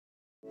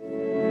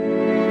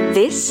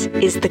This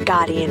is The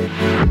Guardian.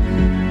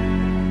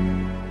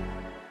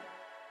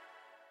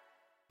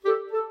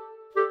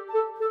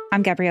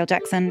 I'm Gabrielle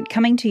Jackson,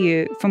 coming to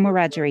you from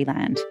Wiradjuri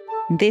land.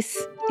 This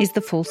is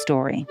the full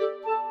story.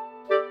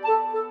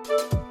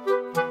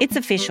 It's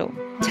official.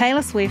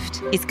 Taylor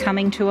Swift is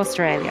coming to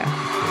Australia.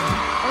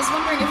 I was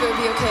wondering if it would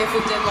be okay if we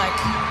did,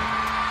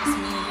 just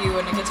me, you,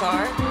 and a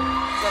guitar. Is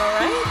that all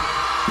right?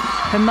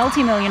 Her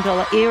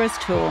multi-million-dollar Eras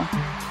tour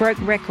broke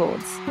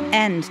records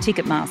and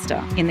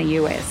Ticketmaster in the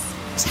US.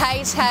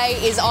 Tay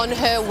is on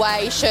her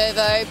way,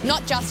 Shervo.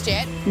 Not just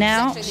yet.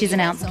 Now she's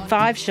announced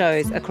 5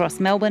 shows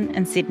across Melbourne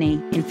and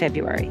Sydney in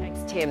February.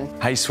 Thanks, Tim.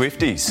 Hey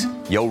Swifties,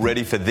 y'all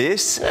ready for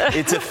this?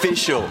 It's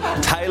official.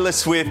 Taylor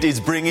Swift is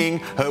bringing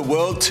her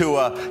world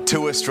tour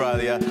to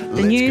Australia.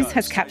 The news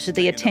has captured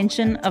the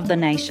attention of the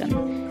nation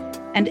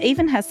and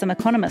even has some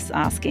economists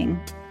asking,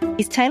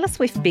 is Taylor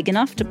Swift big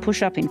enough to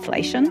push up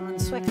inflation?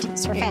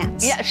 Swifties for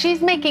fans. Yeah,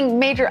 she's making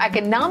major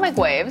economic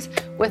waves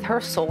with her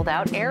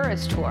sold-out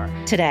Eras tour.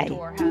 Today,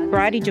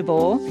 Bridie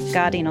Jabour,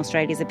 Guardian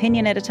Australia's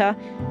opinion editor,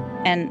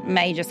 and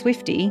major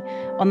Swiftie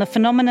on the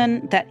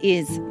phenomenon that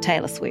is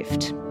Taylor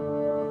Swift.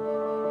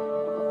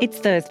 It's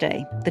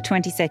Thursday, the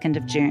 22nd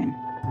of June.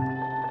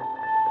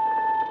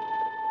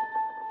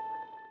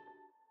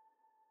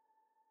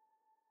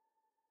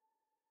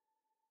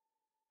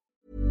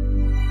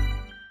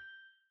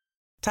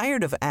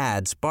 Tired of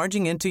ads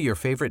barging into your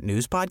favorite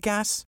news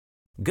podcasts?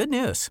 Good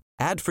news.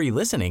 Ad-free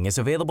listening is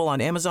available on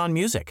Amazon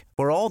Music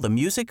for all the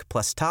music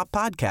plus top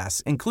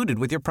podcasts included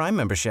with your Prime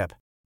membership.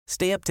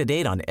 Stay up to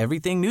date on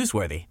everything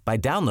newsworthy by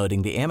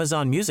downloading the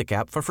Amazon Music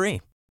app for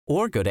free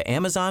or go to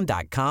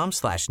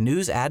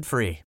amazon.com/news ad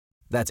free.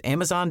 That's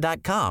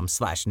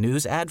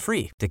amazon.com/news ad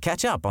free to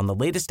catch up on the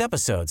latest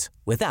episodes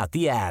without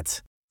the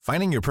ads.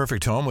 Finding your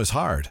perfect home was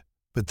hard,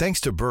 but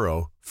thanks to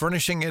Burrow,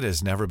 furnishing it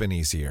has never been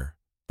easier.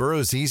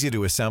 Burrow's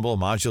easy-to-assemble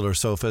modular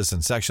sofas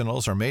and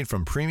sectionals are made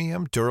from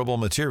premium, durable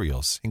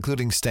materials,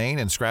 including stain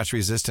and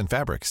scratch-resistant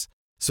fabrics.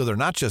 So they're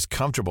not just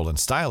comfortable and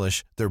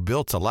stylish, they're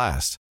built to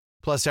last.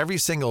 Plus, every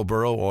single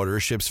Burrow order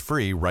ships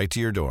free right to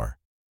your door.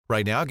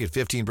 Right now, get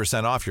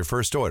 15% off your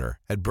first order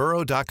at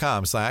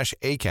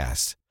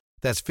burrow.com/ACAST.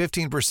 That's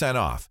 15%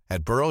 off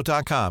at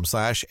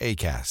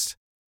burrow.com/ACAST.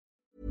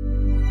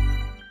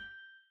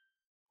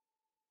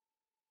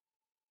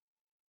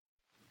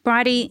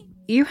 Bridie,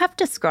 you have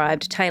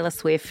described Taylor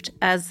Swift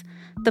as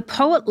the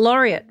poet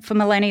laureate for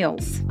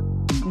millennials.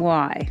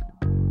 Why?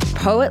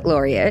 Poet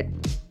laureate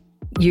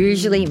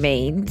usually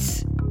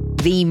means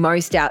the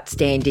most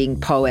outstanding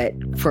poet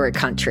for a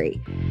country.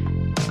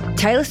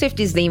 Taylor Swift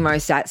is the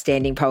most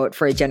outstanding poet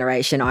for a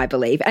generation, I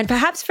believe, and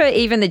perhaps for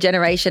even the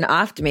generation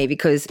after me,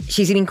 because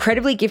she's an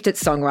incredibly gifted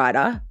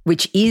songwriter,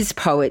 which is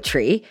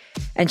poetry,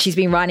 and she's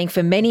been writing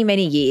for many,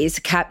 many years,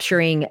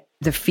 capturing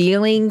the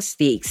feelings,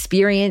 the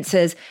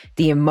experiences,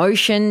 the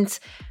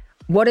emotions,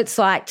 what it's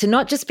like to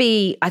not just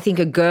be, I think,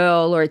 a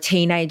girl or a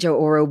teenager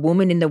or a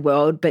woman in the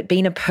world, but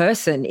being a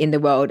person in the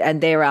world. And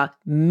there are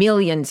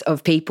millions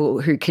of people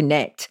who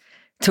connect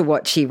to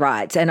what she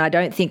writes. And I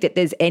don't think that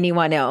there's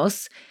anyone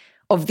else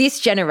of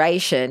this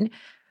generation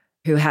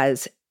who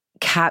has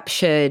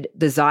captured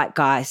the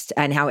zeitgeist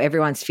and how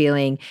everyone's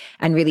feeling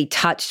and really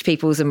touched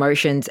people's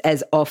emotions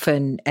as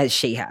often as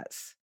she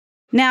has.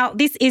 Now,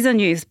 this is a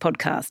news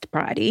podcast,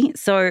 Bridie,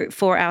 so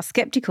for our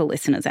sceptical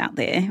listeners out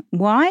there,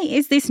 why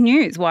is this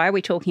news? Why are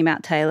we talking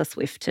about Taylor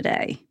Swift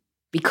today?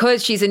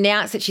 Because she's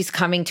announced that she's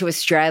coming to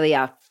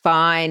Australia.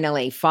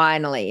 Finally,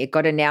 it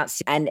got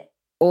announced, and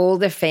all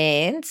the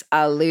fans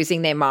are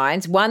losing their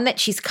minds. One, that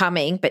she's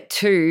coming, but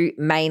two,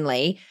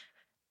 mainly,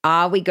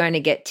 are we going to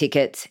get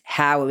tickets?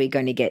 How are we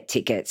going to get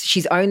tickets?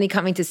 She's only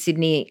coming to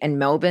Sydney and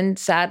Melbourne,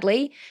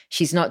 sadly.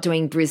 She's not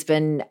doing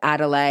Brisbane,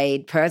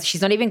 Adelaide, Perth.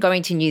 She's not even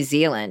going to New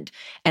Zealand.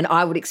 And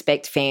I would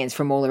expect fans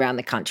from all around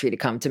the country to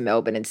come to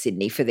Melbourne and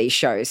Sydney for these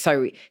shows.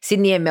 So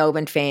Sydney and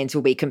Melbourne fans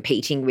will be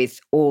competing with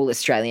all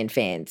Australian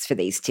fans for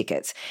these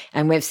tickets.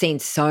 And we've seen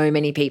so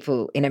many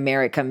people in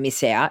America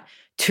miss out,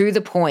 to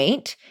the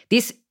point,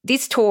 this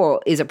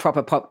tour is a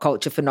proper pop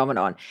culture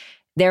phenomenon.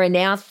 There are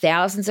now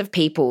thousands of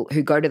people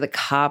who go to the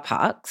car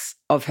parks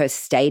of her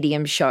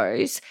stadium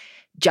shows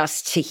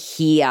just to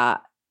hear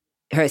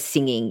her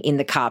singing in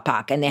the car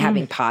park, and they're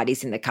having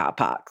parties in the car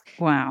park.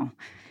 Wow,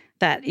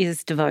 that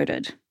is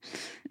devoted.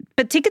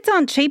 But tickets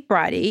aren't cheap,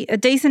 Bridie. A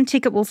decent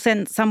ticket will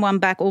send someone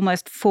back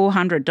almost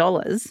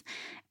 $400.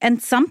 And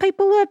some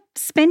people are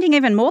spending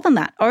even more than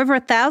that, over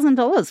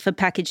 $1,000 for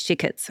package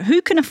tickets.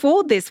 Who can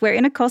afford this? We're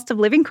in a cost of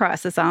living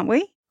crisis, aren't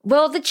we?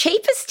 Well, the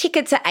cheapest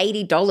tickets are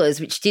 $80,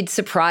 which did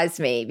surprise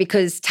me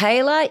because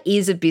Taylor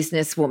is a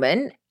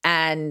businesswoman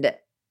and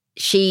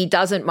she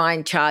doesn't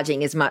mind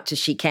charging as much as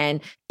she can.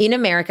 In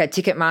America,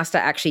 Ticketmaster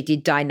actually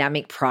did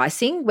dynamic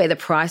pricing where the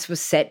price was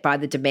set by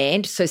the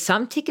demand. So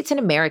some tickets in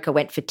America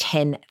went for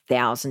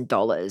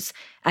 $10,000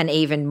 and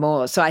even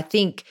more. So I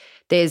think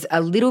there's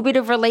a little bit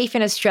of relief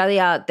in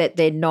Australia that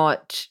they're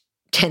not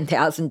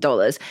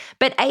 $10,000.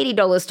 But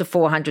 $80 to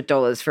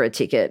 $400 for a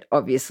ticket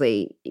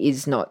obviously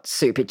is not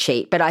super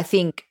cheap, but I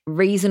think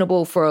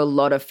reasonable for a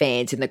lot of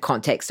fans in the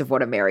context of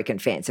what American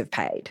fans have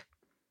paid.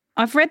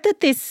 I've read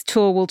that this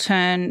tour will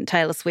turn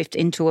Taylor Swift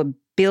into a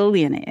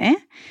billionaire.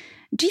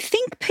 Do you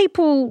think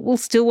people will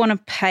still want to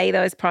pay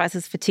those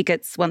prices for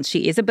tickets once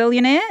she is a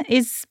billionaire?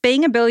 Is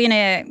being a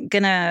billionaire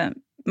going to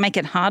make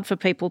it hard for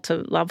people to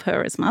love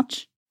her as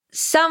much?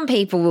 Some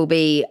people will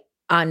be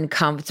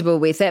uncomfortable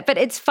with it, but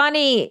it's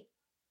funny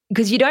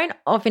because you don't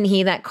often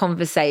hear that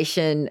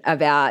conversation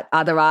about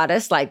other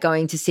artists, like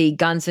going to see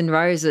Guns N'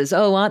 Roses.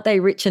 Oh, aren't they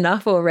rich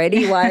enough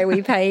already? Why are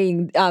we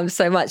paying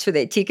so much for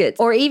their tickets?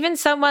 Or even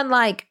someone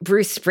like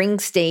Bruce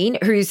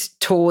Springsteen, whose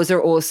tours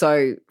are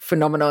also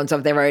phenomenons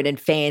of their own and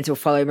fans will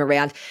follow him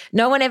around.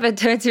 No one ever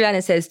turns around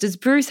and says, does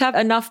Bruce have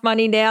enough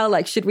money now?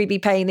 Like, should we be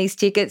paying these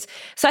tickets?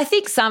 So I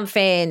think some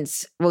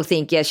fans will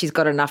think, yeah, she's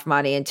got enough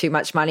money and too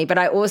much money. But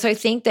I also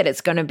think that it's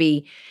going to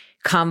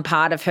become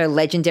part of her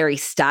legendary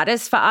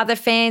status for other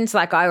fans.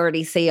 Like, I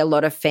already see a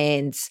lot of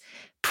fans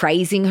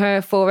praising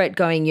her for it,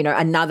 going, you know,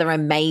 another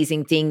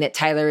amazing thing that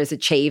Taylor has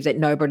achieved that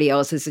nobody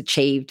else has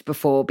achieved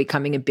before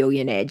becoming a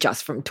billionaire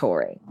just from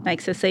touring.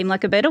 Makes her seem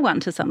like a better one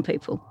to some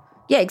people.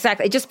 Yeah,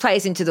 exactly. It just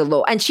plays into the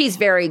lore. And she's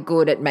very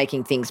good at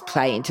making things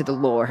play into the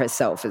lore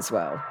herself as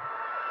well.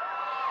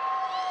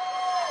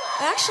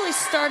 I actually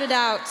started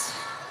out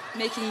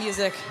making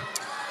music.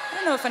 I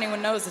don't know if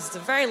anyone knows this. It's a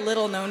very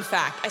little known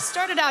fact. I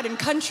started out in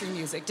country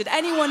music. Did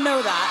anyone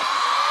know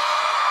that?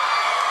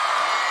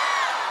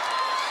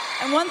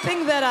 And one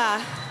thing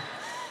that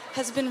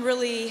has been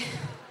really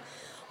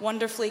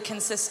wonderfully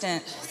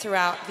consistent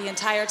throughout the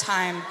entire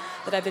time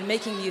that I've been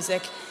making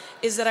music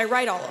is that I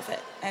write all of it.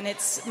 And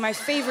it's my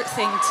favorite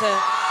thing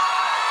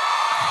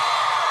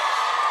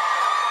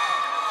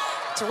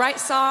to write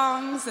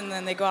songs, and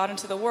then they go out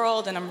into the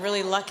world, and I'm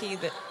really lucky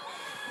that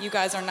you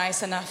guys are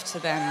nice enough to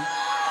then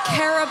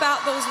care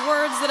about those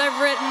words that I've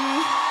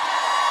written,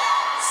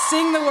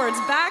 sing the words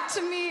back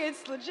to me.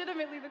 It's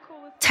legitimately the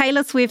coolest.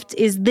 Taylor Swift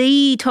is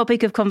the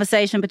topic of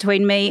conversation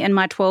between me and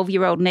my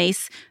 12-year-old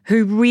niece,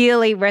 who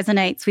really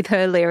resonates with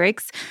her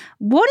lyrics.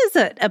 What is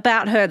it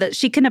about her that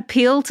she can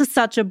appeal to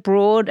such a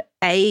broad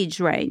age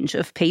range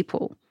of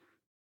people?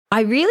 I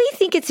really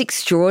think it's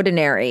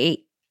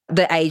extraordinary,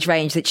 the age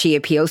range that she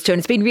appeals to. And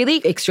it's been really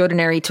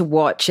extraordinary to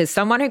watch as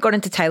someone who got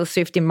into Taylor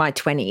Swift in my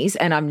 20s,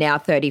 and I'm now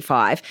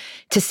 35,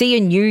 to see a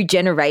new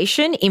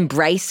generation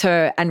embrace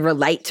her and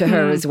relate to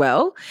her as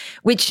well,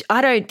 which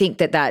I don't think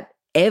that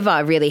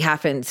ever really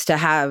happens, to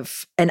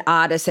have an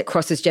artist that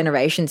crosses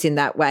generations in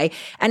that way.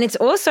 And it's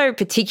also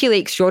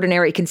particularly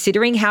extraordinary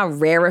considering how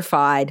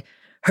rarefied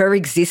her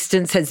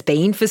existence has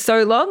been for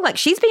so long. Like,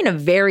 she's been a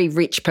very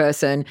rich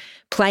person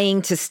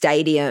playing to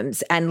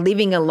stadiums and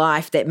living a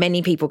life that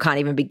many people can't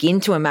even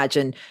begin to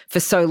imagine for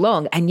so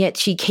long. And yet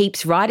she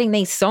keeps writing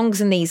these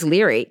songs and these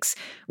lyrics,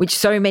 which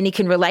so many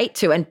can relate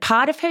to. And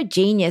part of her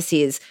genius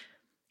is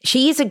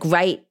she is a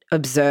great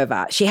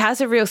observer. She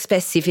has a real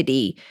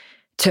specificity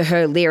to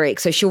her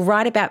lyrics. So she'll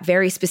write about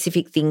very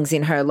specific things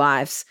in her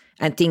lives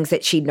and things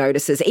that she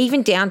notices,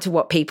 even down to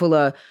what people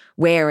are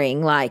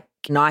wearing, like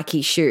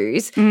Nike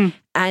shoes.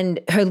 And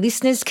her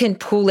listeners can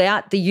pull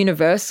out the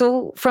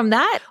universal from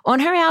that.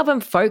 On her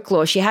album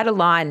Folklore, she had a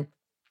line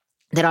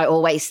that I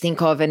always think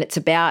of, and it's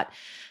about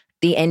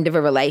the end of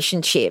a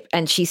relationship.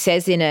 And she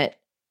says in it,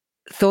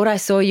 "Thought I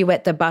saw you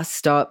at the bus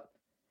stop.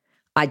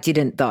 I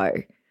didn't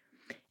though."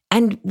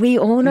 And we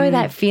all know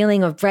that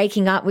feeling of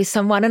breaking up with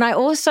someone. And I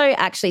also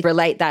actually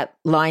relate that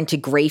line to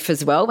grief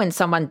as well, when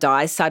someone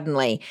dies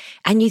suddenly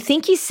and you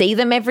think you see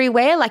them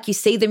everywhere, like you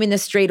see them in the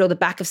street or the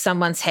back of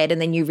someone's head,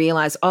 and then you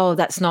realise, oh,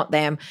 that's not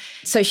them.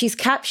 So she's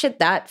captured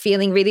that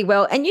feeling really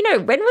well. And, you know,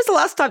 when was the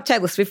last time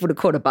Taylor Swift would have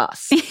caught a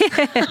bus?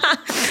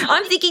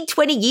 I'm thinking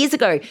 20 years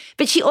ago.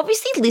 But she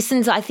obviously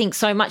listens, I think,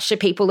 so much to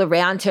people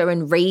around her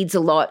and reads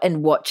a lot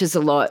and watches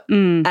a lot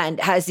and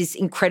has this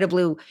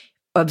incredible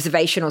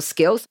observational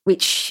skills,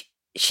 which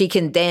she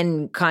can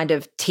then kind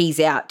of tease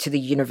out to the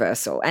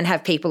universal and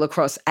have people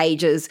across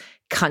ages,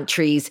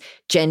 countries,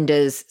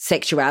 genders,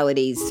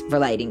 sexualities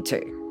relating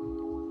to.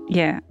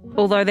 Yeah,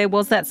 although there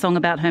was that song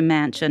about her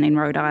mansion in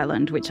Rhode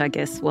Island, which I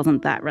guess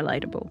wasn't that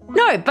relatable.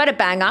 No, but a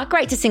banger.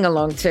 Great to sing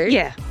along to.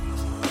 Yeah.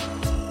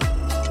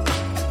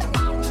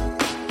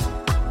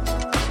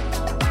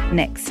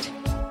 Next,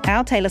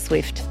 how Taylor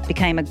Swift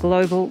became a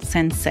global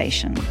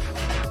sensation.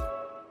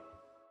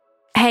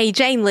 Hey,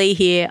 Jane Lee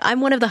here. I'm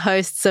one of the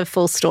hosts of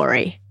Full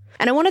Story.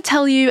 And I want to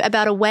tell you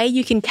about a way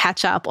you can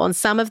catch up on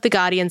some of The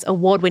Guardian's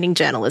award-winning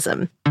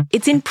journalism.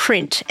 It's in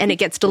print and it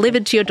gets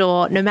delivered to your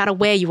door no matter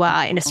where you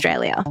are in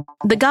Australia.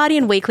 The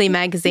Guardian Weekly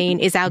magazine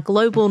is our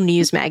global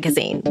news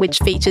magazine, which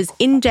features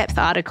in-depth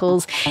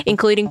articles,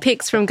 including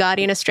picks from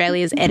Guardian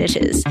Australia's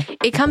editors.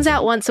 It comes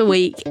out once a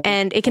week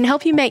and it can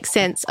help you make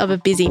sense of a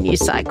busy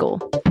news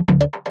cycle.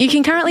 You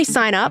can currently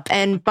sign up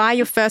and buy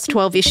your first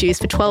 12 issues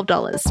for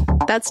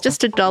 $12. That's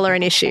just $1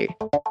 an issue.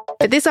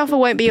 But this offer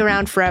won't be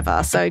around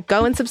forever, so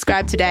go and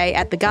subscribe today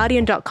at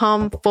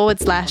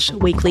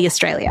theguardian.com/weekly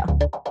Australia.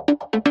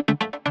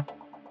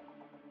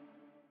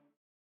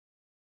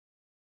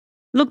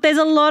 Look, there's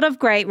a lot of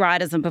great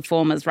writers and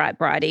performers, right,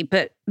 Bridie,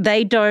 but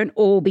they don't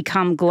all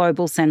become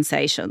global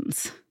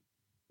sensations.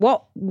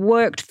 What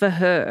worked for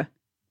her?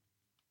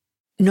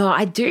 No,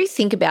 I do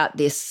think about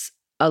this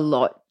a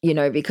lot,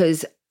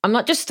 because I'm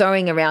not just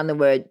throwing around the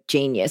word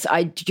genius.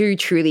 I do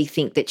truly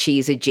think that she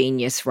is a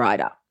genius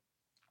writer.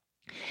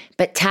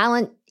 But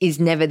talent is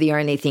never the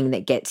only thing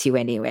that gets you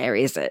anywhere,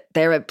 is it?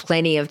 There are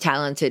plenty of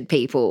talented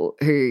people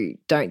who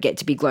don't get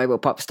to be global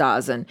pop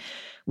stars and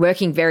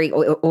working very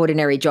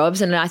ordinary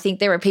jobs. And I think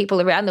there are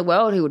people around the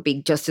world who would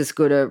be just as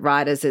good at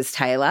writers as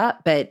Taylor,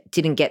 but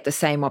didn't get the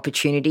same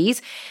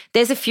opportunities.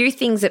 There's a few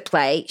things at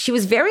play. She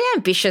was very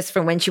ambitious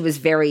from when she was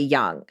very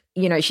young.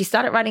 She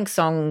started writing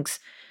songs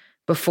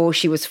before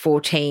she was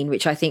 14,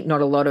 which I think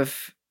not a lot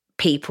of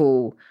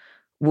people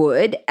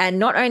would. And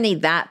not only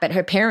that, but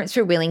her parents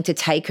were willing to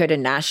take her to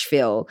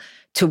Nashville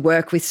to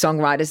work with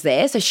songwriters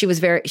there. So she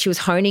was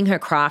honing her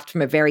craft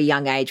from a very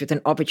young age with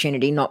an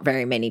opportunity not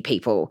very many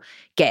people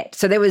get.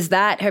 So there was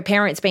that. Her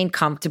parents being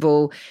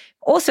comfortable.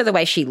 Also the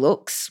way she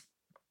looks.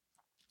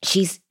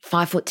 She's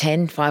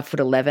 5'10",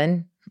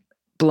 5'11",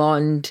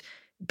 blonde,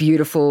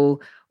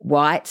 beautiful,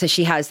 white. So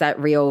she has that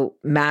real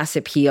mass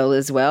appeal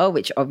as well,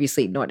 which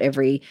obviously not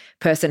every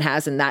person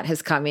has, and that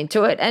has come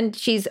into it. And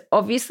she's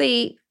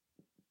obviously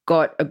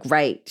got a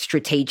great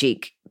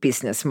strategic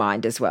business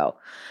mind as well.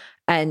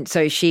 And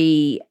so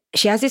she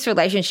has this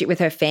relationship with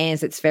her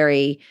fans that's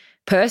very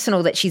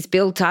personal, that she's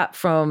built up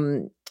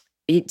from,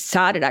 it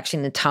started actually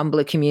in the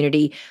Tumblr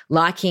community,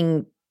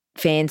 liking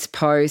fans'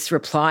 posts,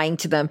 replying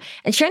to them.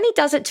 And she only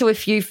does it to a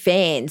few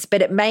fans,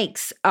 but it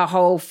makes a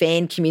whole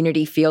fan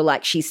community feel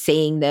like she's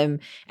seeing them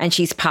and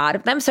she's part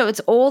of them. So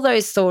it's all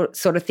those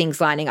sort of things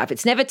lining up.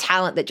 It's never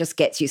talent that just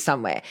gets you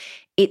somewhere.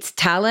 It's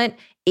talent,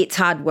 it's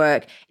hard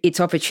work, it's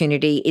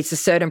opportunity, it's the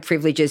certain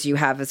privileges you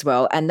have as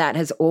well. And that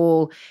has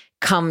all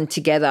come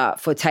together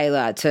for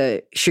Taylor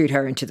to shoot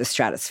her into the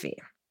stratosphere.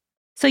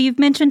 So you've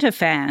mentioned her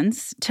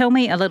fans. Tell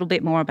me a little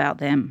bit more about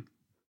them.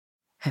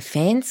 Her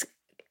fans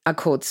are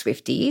called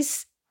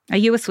Swifties. Are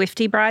you a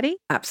Swiftie, Bridie?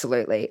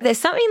 Absolutely. There's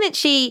something that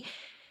she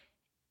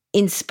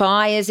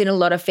inspires in a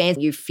lot of fans.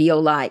 You feel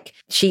like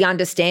she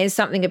understands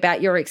something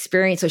about your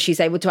experience, or she's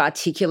able to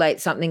articulate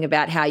something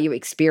about how you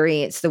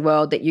experience the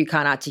world that you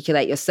can't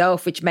articulate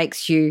yourself, which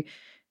makes you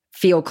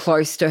feel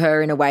close to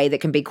her in a way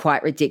that can be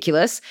quite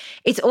ridiculous.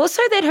 It's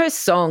also that her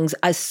songs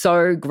are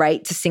so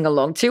great to sing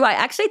along to. I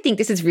actually think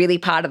this is really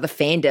part of the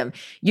fandom.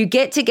 You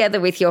get together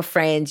with your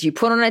friends, you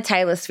put on a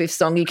Taylor Swift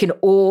song, you can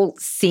all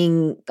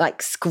sing,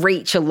 like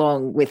screech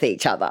along with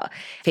each other.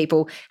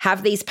 People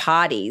have these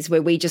parties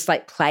where we just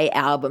like play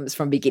albums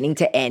from beginning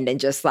to end and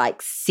just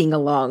like sing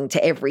along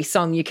to every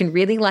song. You can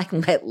really like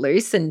let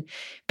loose and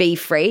be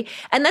free.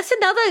 And that's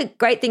another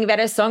great thing about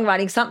her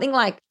songwriting. Something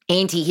like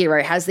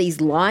Anti-Hero has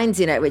these lines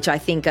in it which I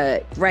think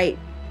are great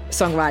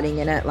songwriting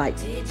in it, like,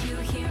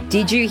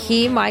 did you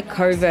hear my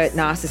covert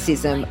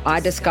narcissism I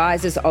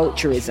disguise as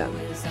altruism,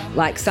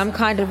 like some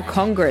kind of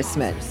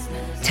congressman,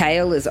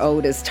 tale as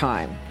old as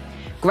time.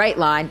 Great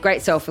line,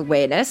 great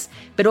self-awareness,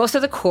 but also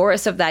the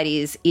chorus of that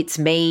is, it's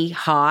me,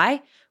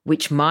 hi,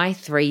 which my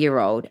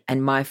 3-year-old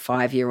and my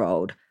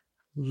 5-year-old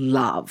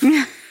love.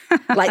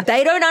 Like,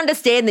 they don't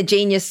understand the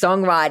genius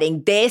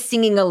songwriting. They're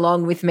singing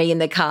along with me in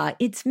the car.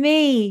 It's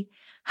me.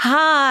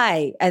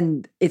 Hi.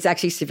 And it's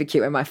actually super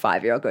cute when my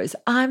 5-year-old goes,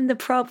 I'm the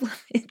problem.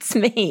 It's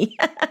me.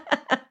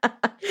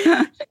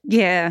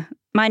 Yeah.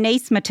 My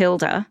niece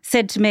Matilda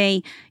said to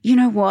me, you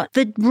know what,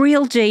 the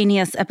real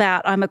genius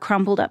about I'm a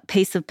crumpled up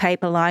piece of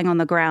paper lying on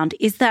the ground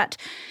is that,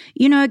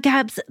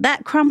 Gabs,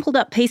 that crumpled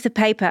up piece of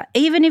paper,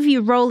 even if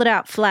you roll it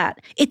out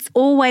flat, it's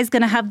always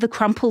going to have the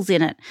crumples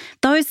in it.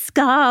 Those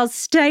scars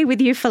stay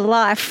with you for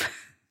life.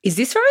 Is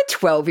this from a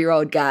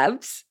 12-year-old,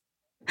 Gabs?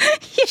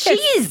 Yes. She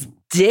is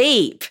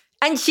deep.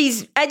 And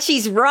she's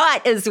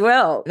right as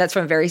well. That's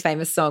from a very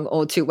famous song,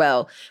 All Too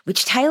Well,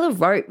 which Taylor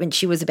wrote when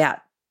she was about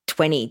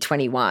 20,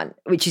 21,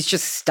 which is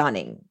just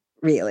stunning,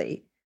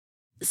 really.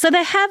 So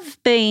there have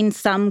been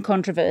some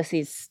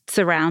controversies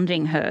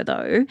surrounding her,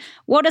 though.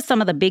 What are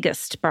some of the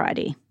biggest,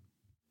 Bridie?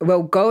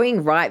 Well,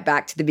 going right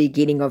back to the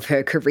beginning of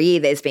her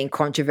career, there's been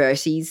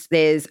controversies.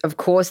 There's, of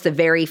course, the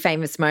very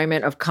famous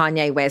moment of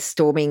Kanye West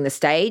storming the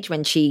stage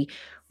when she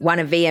won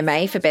a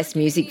VMA for Best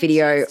Music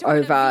Video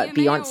over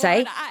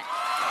Beyonce.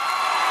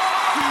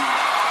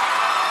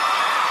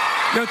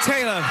 Yo,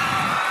 Taylor,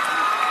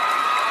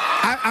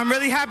 I'm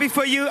really happy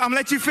for you. I'm going to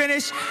let you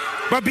finish.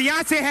 But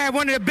Beyonce had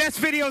one of the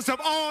best videos of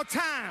all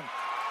time.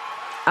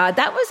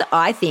 That was,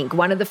 I think,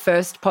 one of the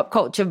first pop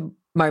culture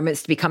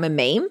moments to become a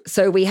meme.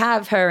 So we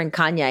have her and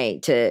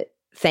Kanye to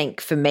thank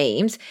for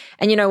memes.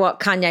 And you know what?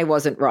 Kanye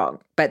wasn't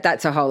wrong, but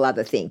that's a whole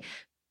other thing.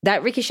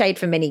 That ricocheted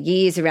for many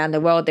years around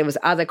the world. There was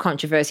other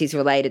controversies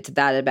related to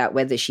that about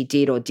whether she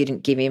did or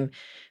didn't give him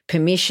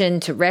permission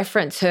to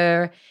reference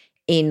her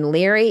in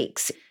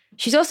lyrics.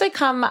 She's also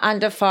come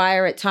under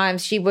fire at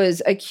times. She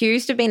was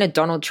accused of being a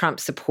Donald Trump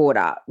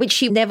supporter, which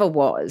she never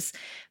was.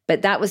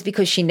 But that was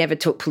because she never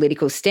took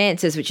political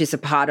stances, which is a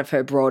part of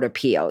her broad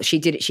appeal.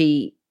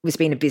 She was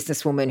being a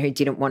businesswoman who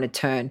didn't want to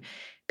turn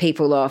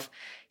people off.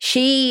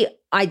 She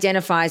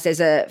identifies as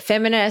a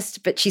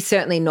feminist, but she's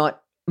certainly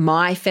not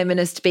my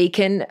feminist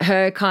beacon.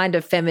 Her kind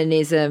of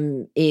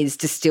feminism is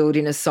distilled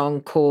in a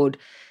song called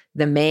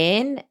The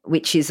Man,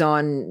 which is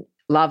on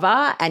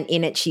Lover, and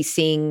in it she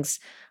sings,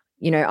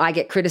 I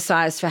get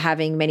criticised for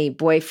having many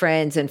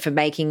boyfriends and for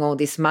making all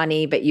this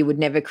money, but you would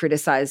never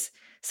criticise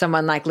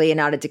someone like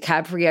Leonardo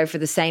DiCaprio for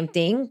the same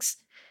things.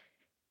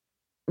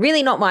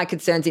 Really not my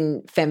concerns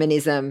in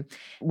feminism,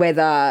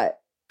 whether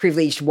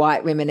privileged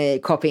white women are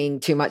copying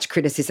too much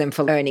criticism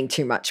for earning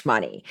too much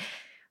money.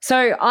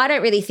 So I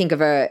don't really think of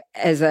her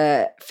as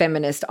a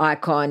feminist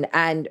icon.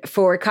 And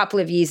for a couple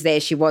of years there,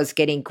 she was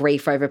getting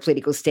grief over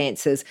political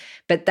stances,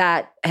 but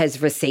that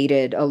has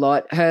receded a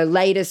lot. Her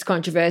latest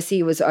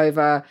controversy was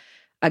over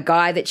a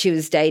guy that she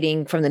was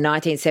dating from the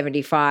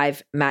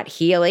 1975, Matt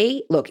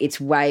Healy. Look,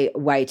 it's way,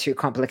 way too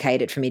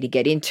complicated for me to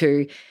get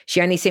into. She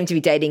only seemed to be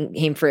dating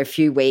him for a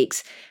few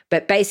weeks,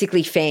 but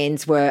basically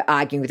fans were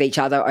arguing with each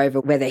other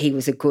over whether he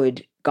was a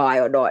good guy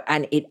or not,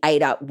 and it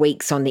ate up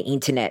weeks on the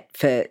internet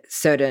for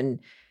certain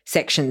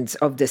sections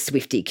of the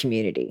Swiftie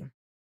community.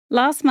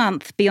 Last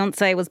month,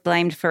 Beyoncé was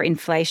blamed for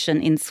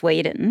inflation in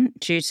Sweden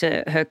due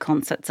to her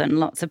concerts and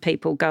lots of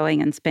people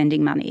going and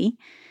spending money.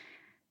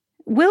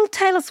 Will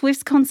Taylor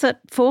Swift's concert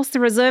force the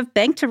Reserve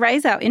Bank to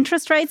raise our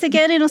interest rates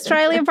again in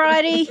Australia,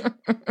 Bridie?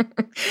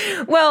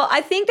 Well,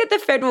 I think that the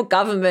federal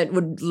government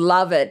would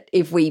love it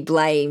if we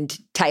blamed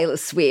Taylor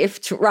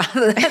Swift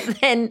rather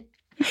than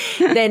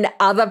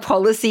other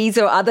policies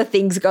or other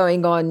things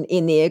going on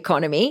in the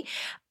economy.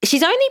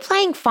 She's only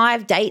playing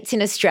 5 dates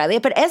in Australia,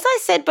 but as I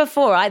said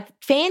before,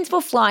 fans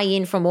will fly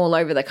in from all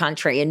over the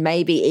country and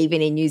maybe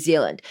even in New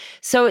Zealand.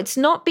 So it's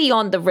not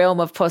beyond the realm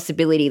of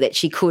possibility that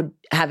she could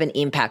have an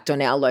impact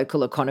on our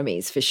local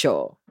economies for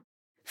sure.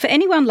 For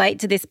anyone late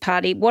to this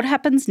party, what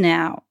happens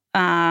now?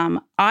 I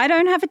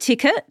don't have a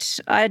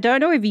ticket. I don't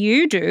know if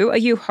you do. Are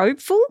you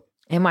hopeful?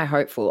 Am I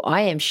hopeful?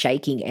 I am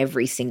shaking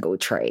every single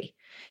tree.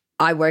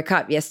 I woke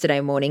up yesterday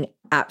morning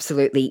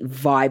absolutely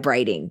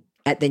vibrating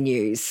at the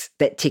news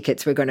that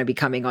tickets were going to be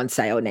coming on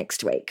sale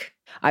next week.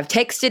 I've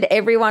texted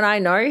everyone I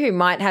know who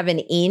might have an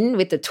in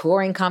with the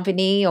touring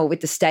company or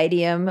with the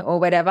stadium or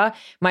whatever.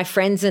 My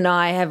friends and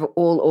I have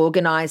all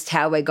organised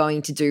how we're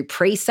going to do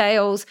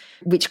pre-sales,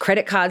 which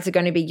credit cards are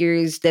going to be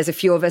used. There's a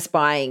few of us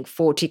buying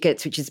 4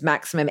 tickets, which is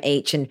maximum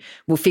each, and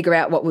we'll figure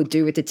out what we'll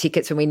do with the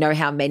tickets when we know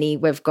how many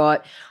we've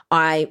got.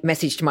 I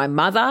messaged my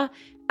mother,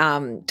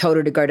 told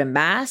her to go to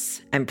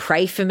Mass and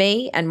pray for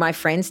me and my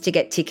friends to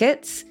get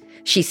tickets.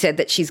 She said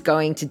that she's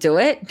going to do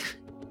it.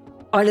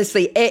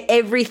 Honestly,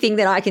 everything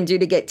that I can do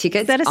to get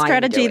tickets, is that a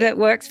strategy that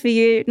works for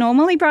you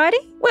normally, Bridie?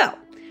 Well,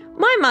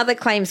 my mother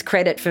claims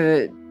credit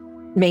for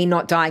me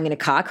not dying in a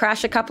car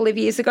crash a couple of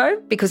years ago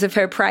because of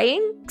her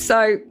praying.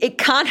 So it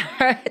can't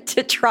hurt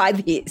to try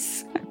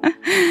this.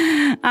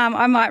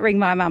 I might ring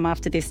my mum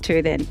after this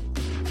too then.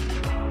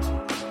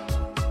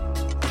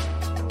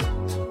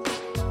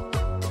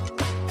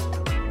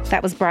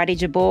 That was Bridie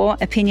Jabour,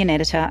 opinion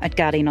editor at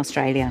Guardian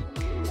Australia.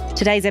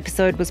 Today's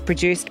episode was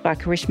produced by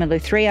Karishma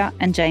Luthria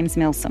and James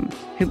Milsom,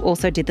 who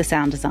also did the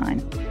sound design.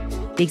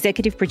 The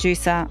executive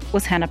producer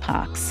was Hannah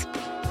Parks.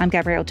 I'm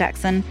Gabrielle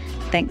Jackson.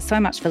 Thanks so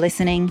much for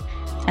listening,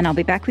 and I'll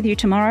be back with you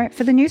tomorrow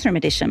for the Newsroom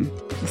edition.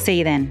 We'll see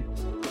you then.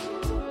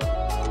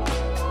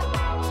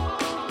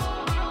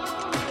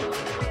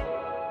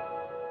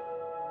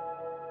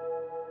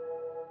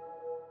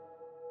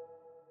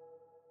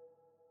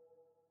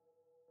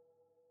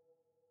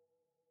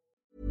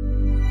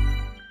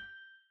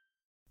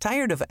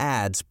 Tired of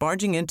ads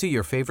barging into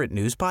your favorite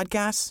news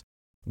podcasts?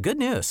 Good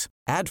news.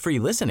 Ad-free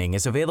listening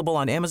is available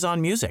on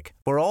Amazon Music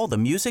for all the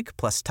music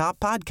plus top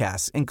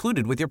podcasts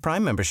included with your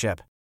Prime membership.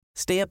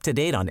 Stay up to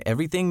date on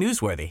everything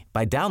newsworthy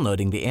by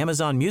downloading the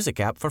Amazon Music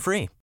app for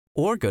free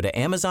or go to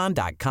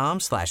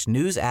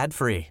amazon.com/news ad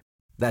free.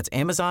 That's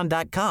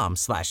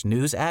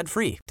amazon.com/news ad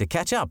free to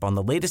catch up on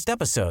the latest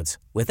episodes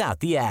without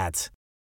the ads.